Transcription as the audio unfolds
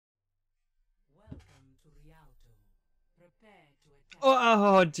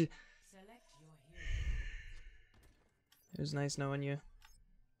Oh, it was nice knowing you.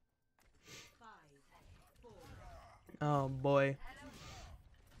 Oh boy.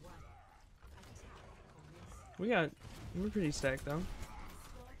 We're pretty stacked though.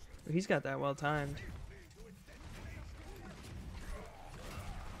 He's got that well timed.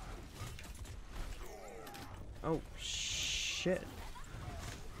 Oh shit.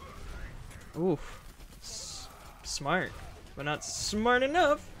 Oof. Smart, but not smart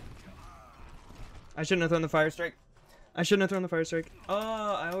enough. I shouldn't have thrown the fire strike. I shouldn't have thrown the fire strike.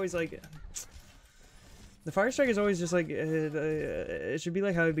 Oh, I always like it. The fire strike is always just like it should be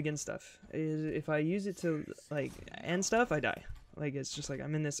like how I begin stuff. If I use it to like end stuff, I die. Like it's just like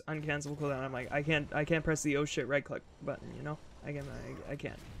I'm in this uncancelable cooldown. I'm like I can't press the oh shit right click button. You know I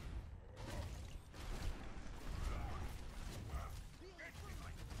can't.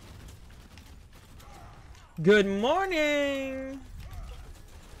 Good morning.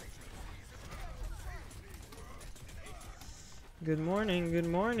 Good morning, good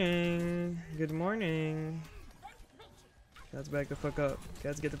morning, good morning. Cats back the fuck up.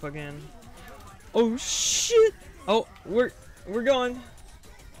 Cats get the fuck in. Oh shit! Oh, we're going.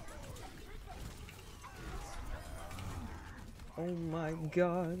 Oh my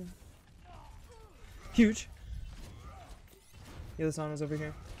god. Huge. Yeah, this Anna's over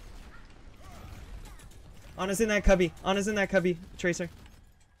here. Anna's in that cubby. Anna's in that cubby. Tracer.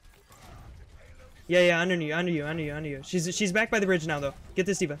 Yeah, under you. She's back by the bridge now, though. Get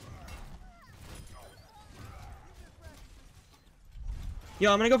this d.va.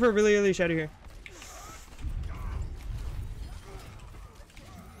 Yo, I'm gonna go for a really early shadow here.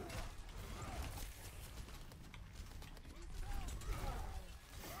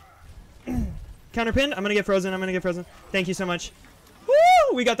 Counterpin. I'm gonna get frozen. Thank you so much. Woo!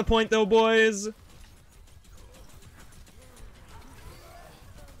 We got the point, though, boys.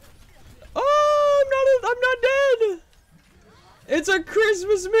 I'm not dead! It's a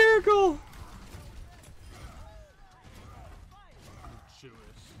Christmas miracle!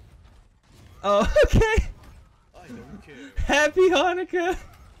 Oh, okay. I don't care. Happy Hanukkah!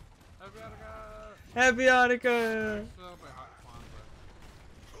 Happy Hanukkah!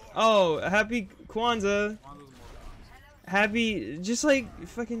 Oh, happy Kwanzaa. Happy, just like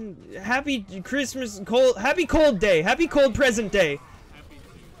fucking happy Christmas, happy cold day, happy cold present day.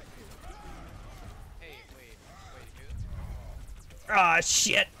 Ah,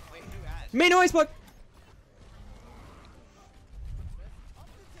 shit. Made no ice block.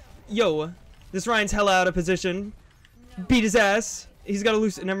 Yo, this Ryan's hella out of position. Beat his ass. He's got a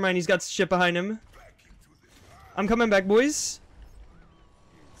loose. Never mind, he's got shit behind him. I'm coming back, boys.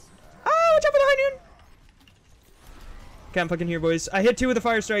 Ah, watch out for the high noon. Okay, I'm fucking here, boys. I hit 2 with a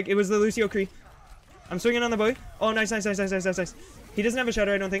fire strike. It was the Lucio Cree. I'm swinging on the boy. Oh, nice. He doesn't have a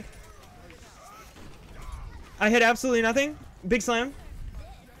shadow, I don't think. I hit absolutely nothing. Big slam.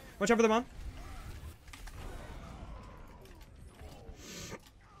 Watch out for the bomb.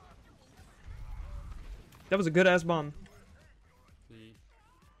 That was a good ass bomb.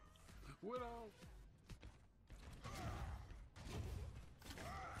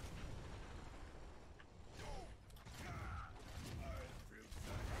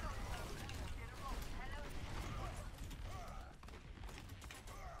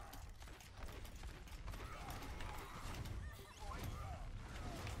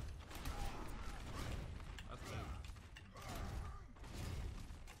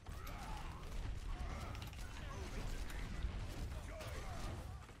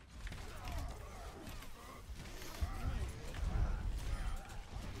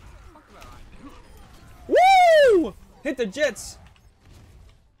 Hit the jets.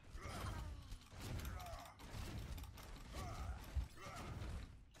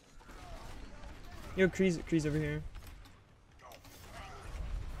 Yo, Kree's over here.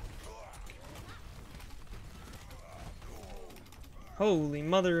 Holy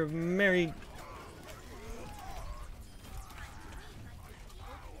mother of Mary.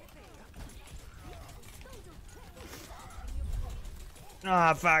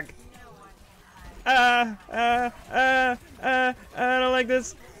 Ah, fuck. I don't like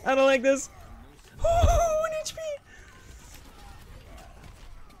this. I don't like this. Oh, 1 HP.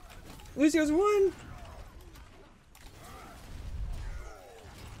 Lucio's 1.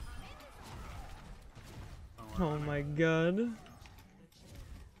 Oh my god.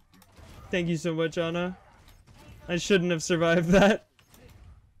 Thank you so much, Anna. I shouldn't have survived that.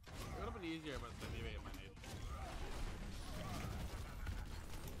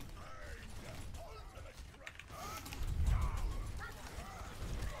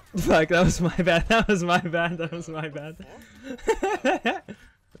 Fuck, that was my bad. That was my bad. That was my bad.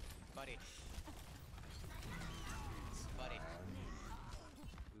 Buddy. Buddy.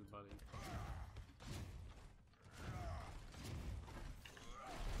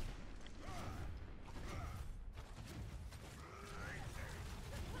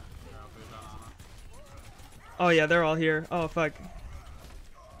 Oh yeah, they're all here. Oh fuck.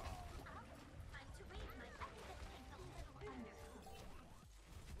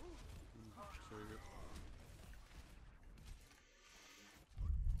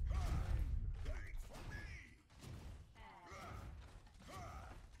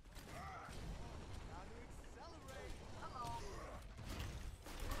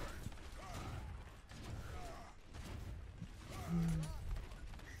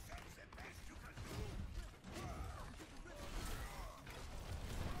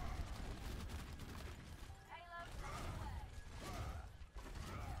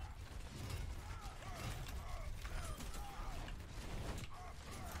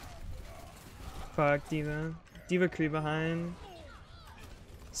 Fuck, d.va. d.va creep behind.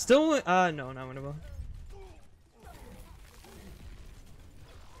 Still, no, not winnable.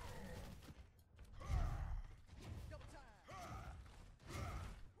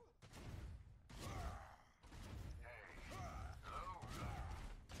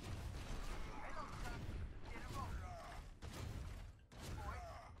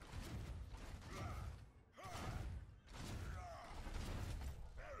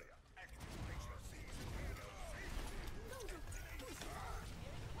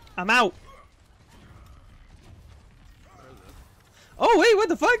 I'm out. Oh wait, what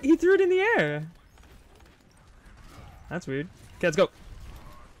the fuck? He threw it in the air. That's weird. Okay, let's go.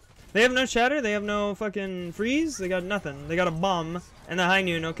 They have no shatter. They have no fucking freeze. They got nothing. They got a bomb and the high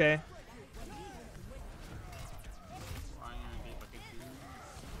noon. Okay.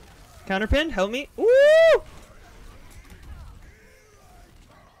 Counterpinned. Help me. Woo!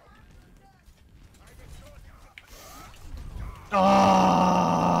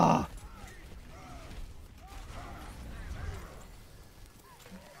 Ah!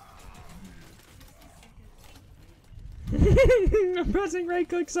 I'm pressing right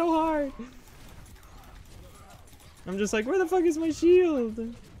click so hard. I'm just like, where the fuck is my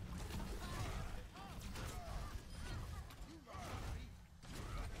shield?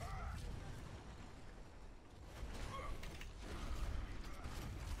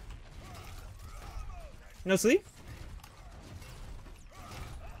 No sleep?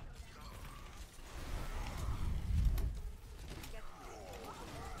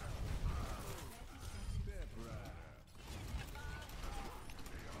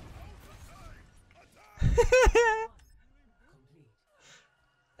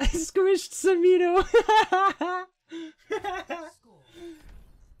 I squished Samito.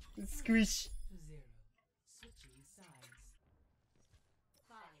 Squish. Switching sides.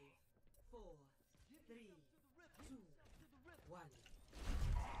 5, 4, 3, 2, 1.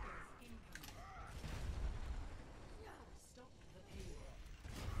 Stop the pain.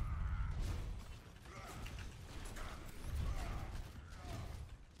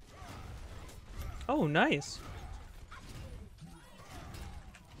 Oh, nice.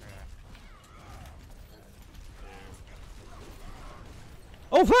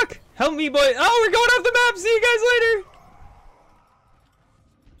 Oh fuck! Help me, boy! Oh, we're going off the map. See you guys later.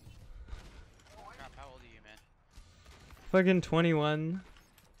 Krop, how old are you, man? Fucking 21.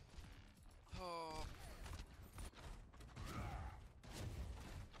 Oh.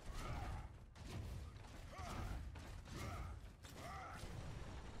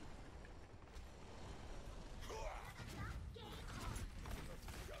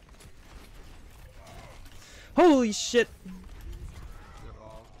 Holy shit!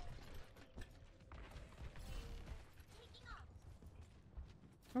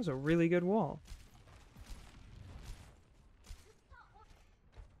 That was a really good wall.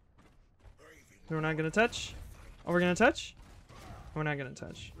 We're not gonna touch? Oh, we're gonna touch? We're not gonna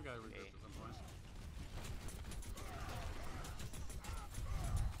touch. We gotta resist at some point.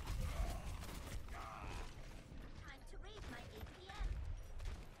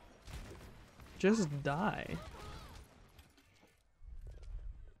 Just die.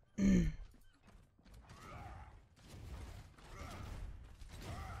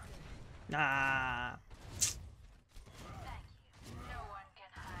 Nah. No one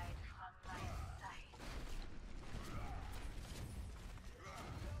can hide from my sight.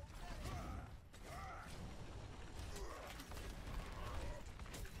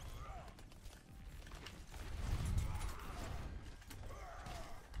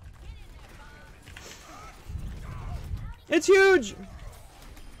 It's huge!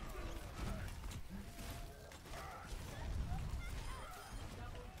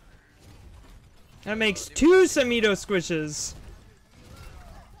 That makes 2 Samito squishes.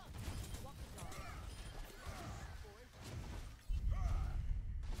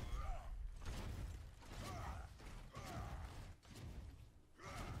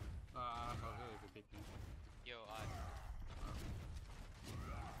 Yo,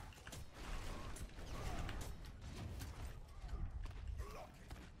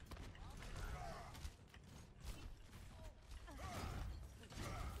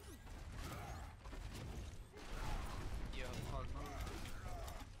 yo.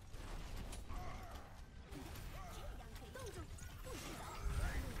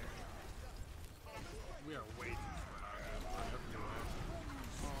 We are way too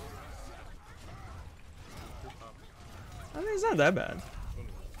I mean, it's not that bad.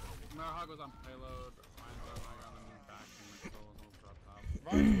 No, how goes on payload, finds out I got a new back and the souls will drop top.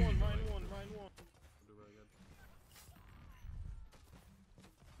 Ryan one. Do really good.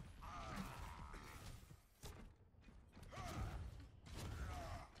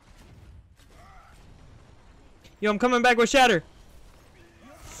 Yo, I'm coming back with Shatter.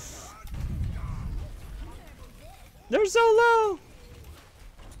 They're so low.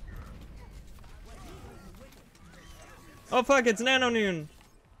 Oh fuck, it's Nano Noon.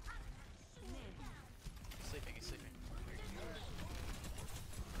 He's sleeping.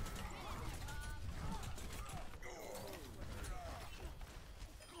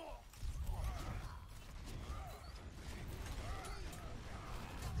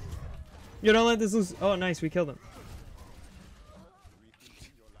 Yo, don't let this lose. Oh, nice, we killed him.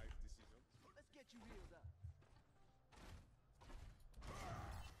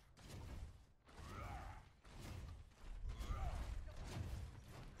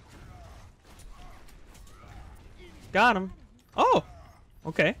 Got him. Oh,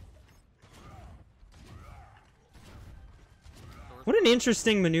 okay. What an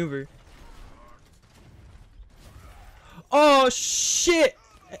interesting maneuver. Oh shit!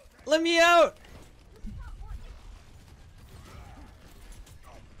 Let me out!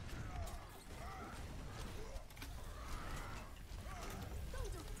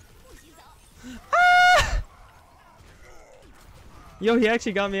 Ah! Yo, he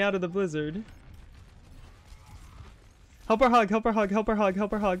actually got me out of the blizzard. Help her hug, help her hug, help her hug,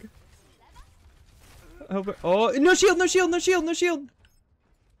 help her hug. Help her. Oh, no shield, no shield, no shield, no shield.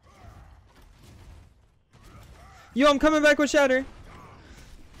 Yo, I'm coming back with Shatter.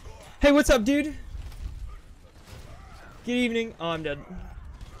 Hey, what's up, dude? Good evening. Oh, I'm dead.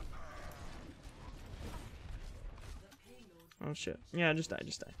 Oh, shit. Yeah, just die,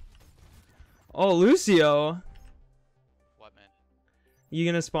 just die. Oh, Lucio. What, man? You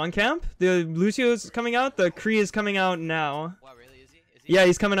gonna spawn camp? The Lucio's coming out. The Kree is coming out now. Wow, really? Is he? Yeah,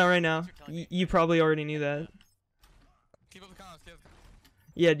 he's coming out right now. You probably already knew that. Keep up the comms, keep up the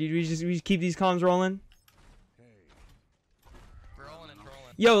comms. Yeah, dude. We just keep these comms rolling. Rolling and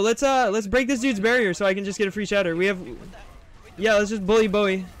trolling. Yo, let's break this dude's barrier so I can just get a free shatter. We have. Yeah, let's just bully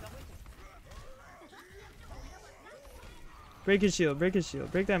Bowie. Break his shield. Break his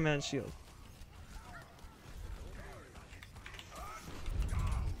shield. Break that man's shield.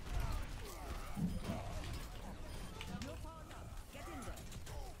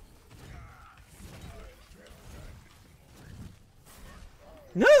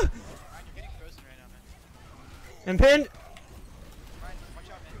 No! Ryan, you're getting frozen right now, man. And pinned. Ryan, watch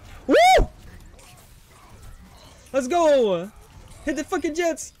out, man. Woo! Let's go! Hit the fucking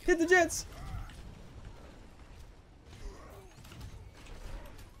jets! Hit the jets!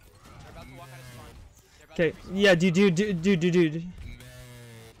 They're about to walk out of spawn. They're about Okay, to respawn. yeah, dude. They're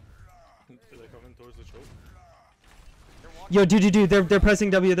coming towards the choke. They're walking. Yo, dude. They're pressing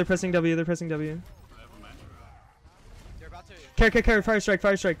W. They're pressing W. They're pressing W. They're about to. Care. Fire strike.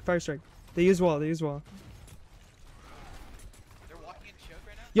 They use wall. They're walking in choke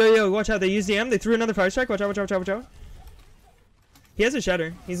right now. Yo, watch out. They used the M. They threw another fire strike. Watch out. He has a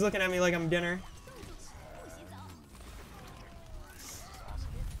shatter. He's looking at me like I'm dinner.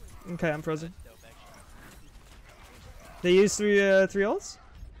 Okay, I'm frozen. Dope, actually. They used three ults?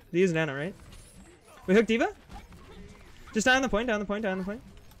 They used Nano, right? We hooked D.va? Just down the point. Almost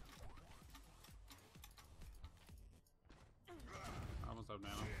have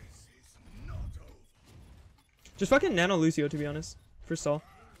nano. Just fucking Nano Lucio, to be honest. For stall.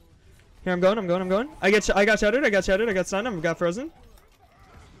 Here, I'm going. I got shattered, I got stunned, I got frozen.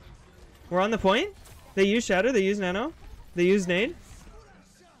 We're on the point. They use shatter, they use Nano. They use nade.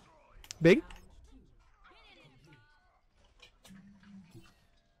 Big.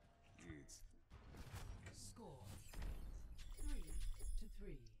 Score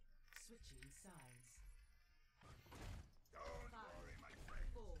 3-3. Switching sides. 5,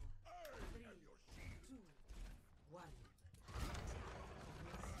 4, 3, 2,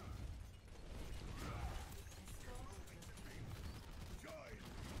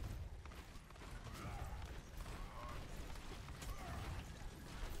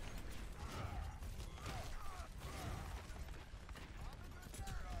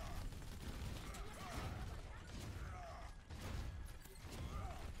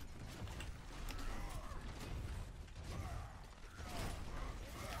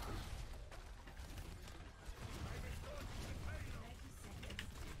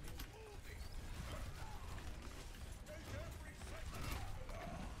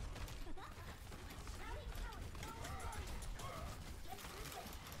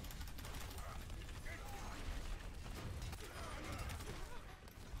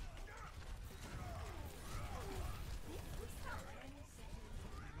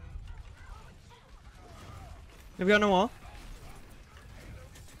 Have you got no wall?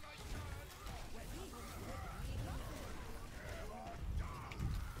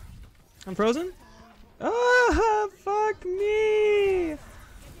 I'm frozen? Ah, fuck me!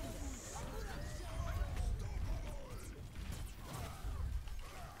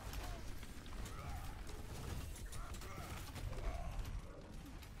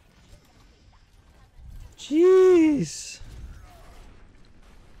 Jeez.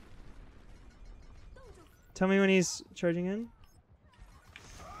 Tell me when he's charging in.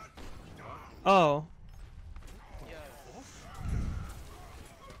 Oh.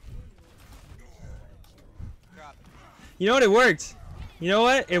 You know what? It worked. You know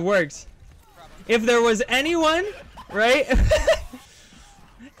what? It worked. If there was anyone, right?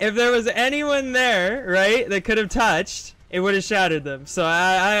 If there was anyone there, right, that could have touched, it would have shattered them. So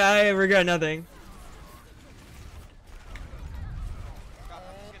I regret nothing. I'm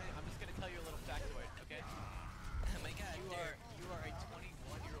just gonna tell you a little factoid, okay? Oh my god, you are a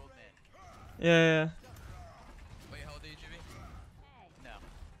 21-year-old man. Yeah. Wait, how old are you, Jimmy? No.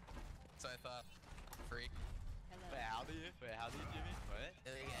 So I thought. Freak. Wait, how do you? Wait, how do you, Jimmy? What?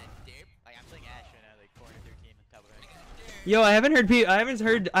 Like I'm playing Ash right now, like 413 on top of it. Yo, I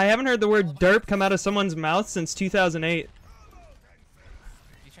haven't heard the word derp come out of someone's mouth since 2008.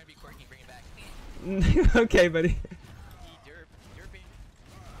 You trying to be quirky, bring it back. Okay, buddy. He derping.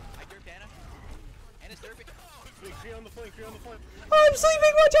 I derped Anna. Anna's derping. Free on the flank, free on the flank. I'm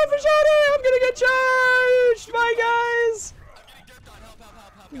sleeping. Watch out for shatter. I'm gonna get charged. Bye, guys. I'm getting derped on.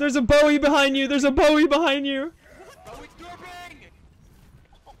 Help. There's a Bowie behind you. There's a Bowie behind you. Bowie's derping!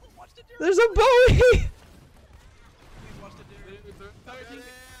 Watch the derp! There's a Bowie. Watch the derp.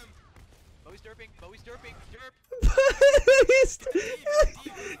 Bowie's derping. Bowie's derping. Derp!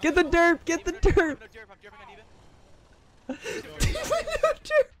 Get the derp. Get the derp. No derp. I'm derping on Eva.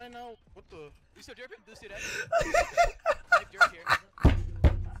 I know. What the? Lucio derping. Lucio dead. I have derp here.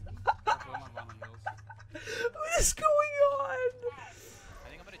 Careful, I'm on violent heals. What is going on? I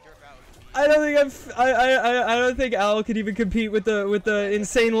think I'm gonna derp out. I don't think I don't think Al could even compete with the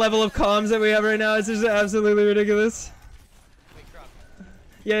insane level of comms that we have right now. It's just absolutely ridiculous. Wait, Krop.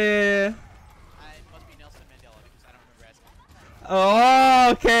 Yeah. I must be Nelson Mandela because I don't remember asking.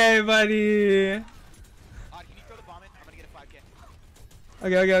 Oh, okay, buddy. Can you throw the bomb in? I'm gonna get a 5k.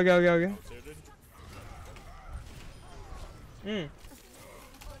 Okay.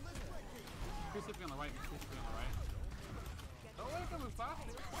 Who's sleeping on the right? Who's sleeping on the right? Oh, wait, come and stop.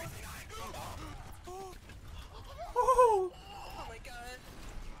 Oh. Oh my god.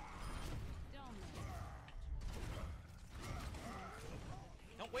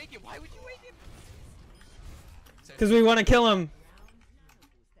 Don't wake him. Why would you wake him? Because we want to kill him.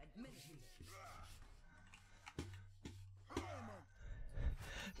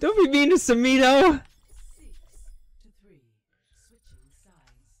 Don't be mean to Samito. 6 to 3. Switching sides.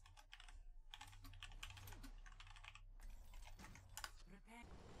 Prepare.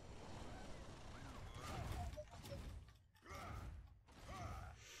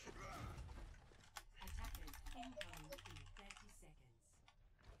 Attackers incoming in 30 seconds.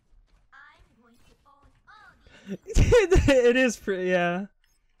 It is pretty, yeah.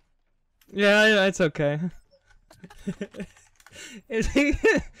 Yeah, it's okay.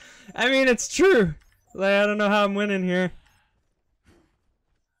 I mean, it's true. Like, I don't know how I'm winning here.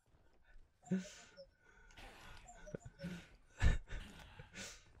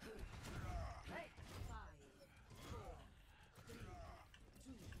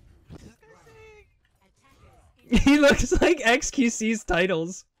 He looks like XQC's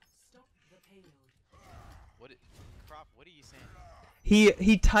titles. Stop the payload. Krop, what are you saying?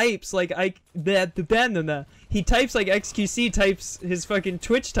 He types like he types like XQC types his fucking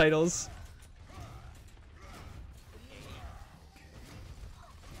Twitch titles.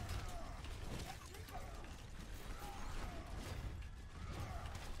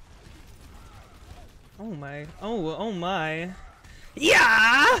 Oh my. Oh my.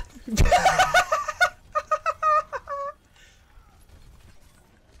 Yeah!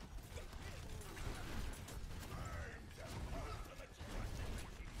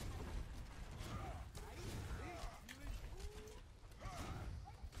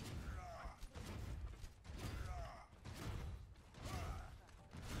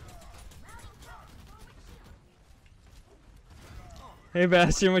 Hey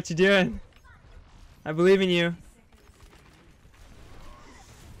Bastion, what you doing? I believe in you.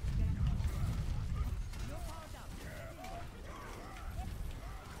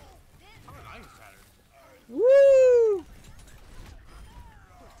 Woo!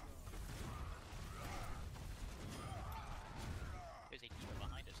 There's a D.va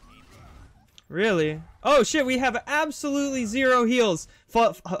behind us, team. Really? Oh shit, we have absolutely zero heals.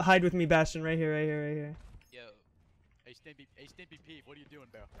 Hide with me, Bastion, right here, right here, right here. Yo. Hey, Stimpy P, what are you doing,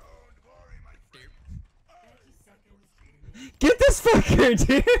 bro? 30 seconds. Get this fucker,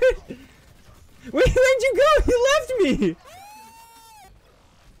 dude! Where did you go? You left me!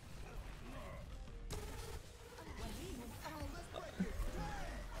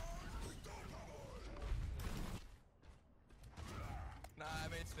 Nah, I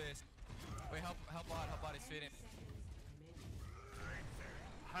made space. Wait, help out, he's feeding.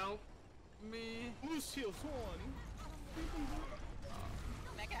 Help me. Lucio Swan.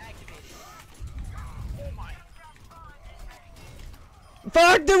 Mega activated.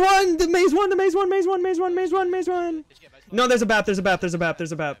 Fuck, the one! The maze one, the maze one, maze one, maze one, maze one, maze one! No, there's a bap, there's a bap, there's a bap,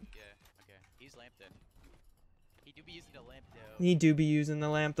 there's a bap. Yeah, okay. He's lamp then. He do be using the lamp though. He do be using the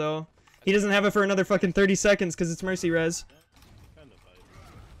lamp, though. He doesn't have it for another fucking 30 seconds, because it's mercy res. Kinda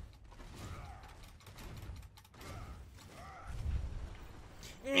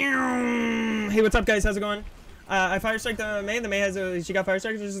tight. Hey, what's up, guys? How's it going? I fire strike the Mei. The Mei has she got fire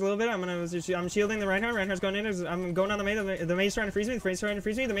strike just a little bit. I'm shielding the Reinhardt. Reinhardt's going in. I'm going on the Mei. The Mei's trying to freeze me. The Mei's trying to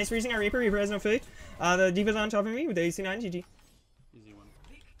freeze me. The Mei's freezing our Reaper. Reaper has no fate. The D.va's on top of me with the AC9. GG.